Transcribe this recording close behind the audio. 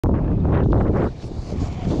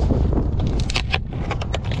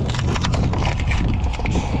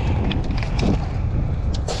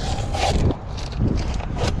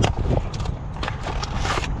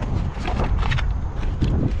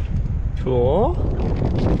more.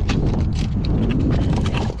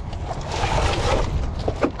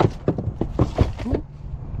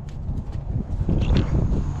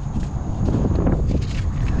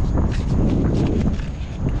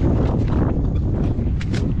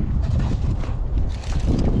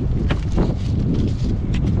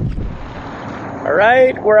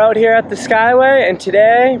 Alright, we're out here at the Skyway, and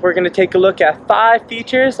today we're going to take a look at 5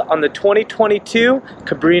 features on the 2022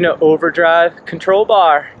 Cabrinha Overdrive control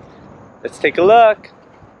bar. Let's take a look.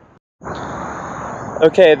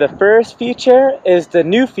 Okay, the first feature is the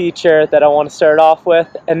new feature that I want to start off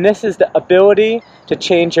with, and this is the ability to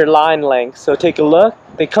change your line length. So take a look.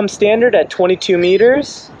 They come standard at 22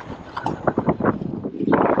 meters,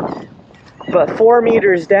 but 4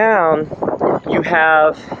 meters down you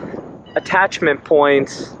have attachment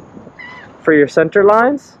points for your center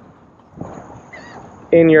lines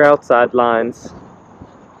and your outside lines.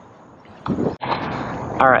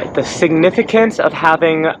 Alright, the significance of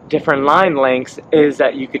having different line lengths is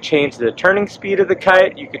that you could change the turning speed of the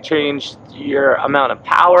kite, you could change your amount of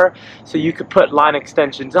power, so you could put line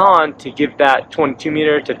extensions on to give that 22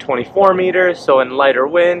 meter to 24 meters, so in lighter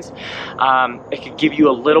winds it could give you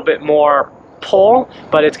a little bit more pull,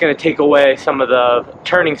 but it's going to take away some of the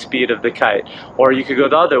turning speed of the kite. Or you could go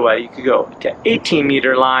the other way, you could go to 18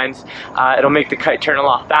 meter lines. It'll make the kite turn a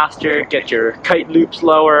lot faster, get your kite loops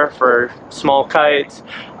lower for small kites.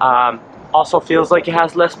 Also feels like it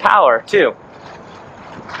has less power too.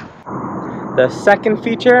 The second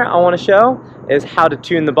feature I want to show is how to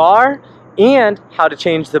tune the bar and how to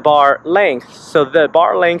change the bar length. So the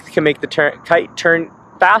bar length can make the kite turn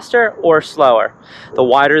faster or slower. The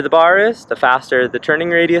wider the bar is, the faster the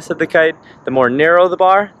turning radius of the kite. The more narrow the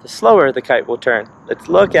bar, the slower the kite will turn. Let's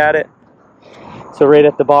look at it. So right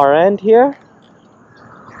at the bar end here,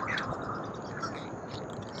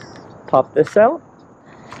 pop this out.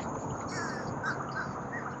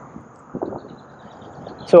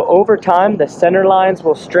 So over time the center lines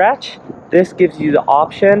will stretch. This gives you the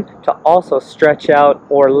option to also stretch out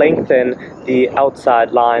or lengthen the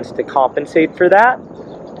outside lines to compensate for that.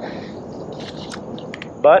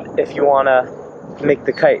 But if you want to make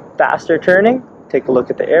the kite faster turning, take a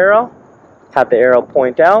look at the arrow. Have the arrow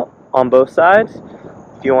point out on both sides.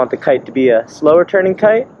 If you want the kite to be a slower turning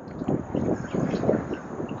kite,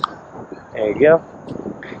 there you go.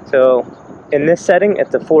 So in this setting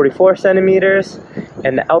it's a 44 centimeters,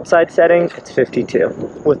 and the outside setting it's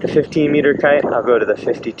 52. With the 15 meter kite, I'll go to the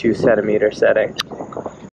 52 centimeter setting.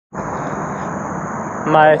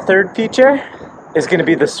 My third feature is going to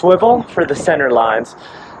be the swivel for the center lines.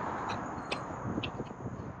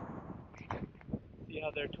 See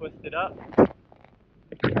how they're twisted up?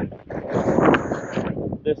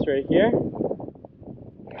 This right here.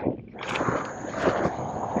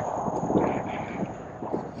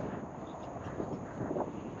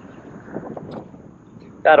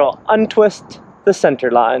 That'll untwist the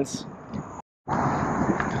center lines.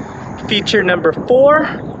 Feature number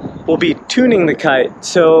 4 will be tuning the kite.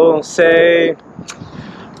 So say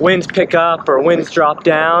winds pick up or winds drop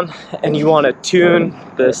down and you want to tune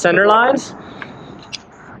the center lines.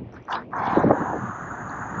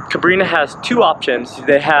 Cabrinha has 2 options.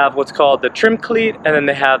 They have what's called the trim cleat, and then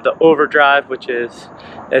they have the overdrive, which it's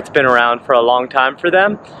been around for a long time for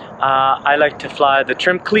them. I like to fly the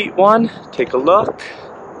trim cleat one. Take a look.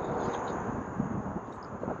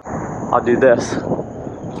 I'll do this.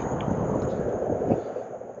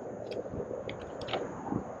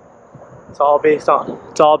 It's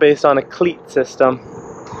all based on a cleat system.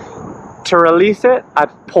 To release it, I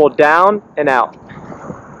pull down and out.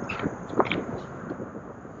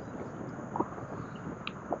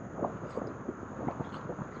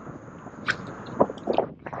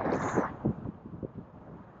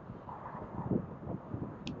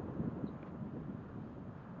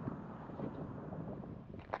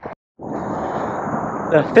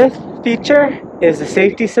 The 5th feature is the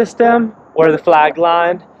safety system or the flag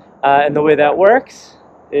line. And the way that works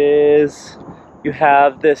is you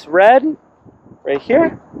have this red right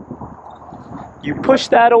here. You push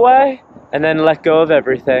that away and then let go of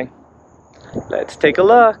everything. Let's take a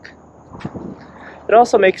look. It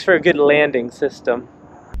also makes for a good landing system.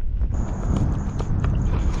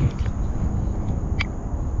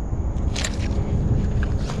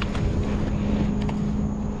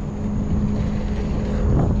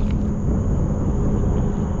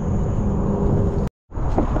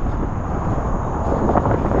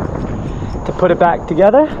 To put it back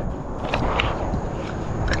together,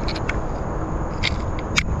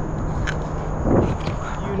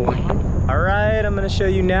 alright, I'm going to show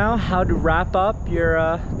you now how to wrap up your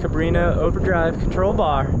Cabrinha Overdrive control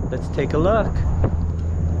bar. Let's take a look.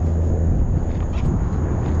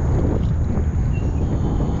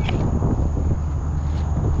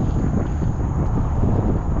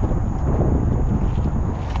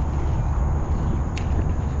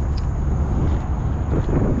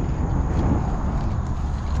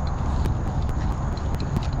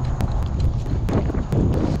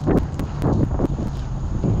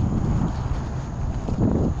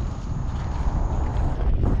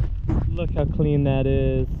 chain that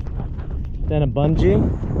is, then a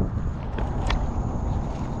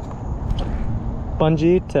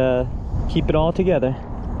bungee to keep it all together.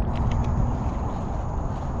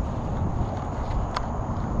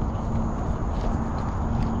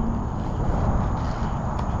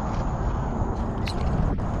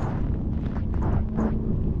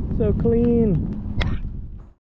 So clean.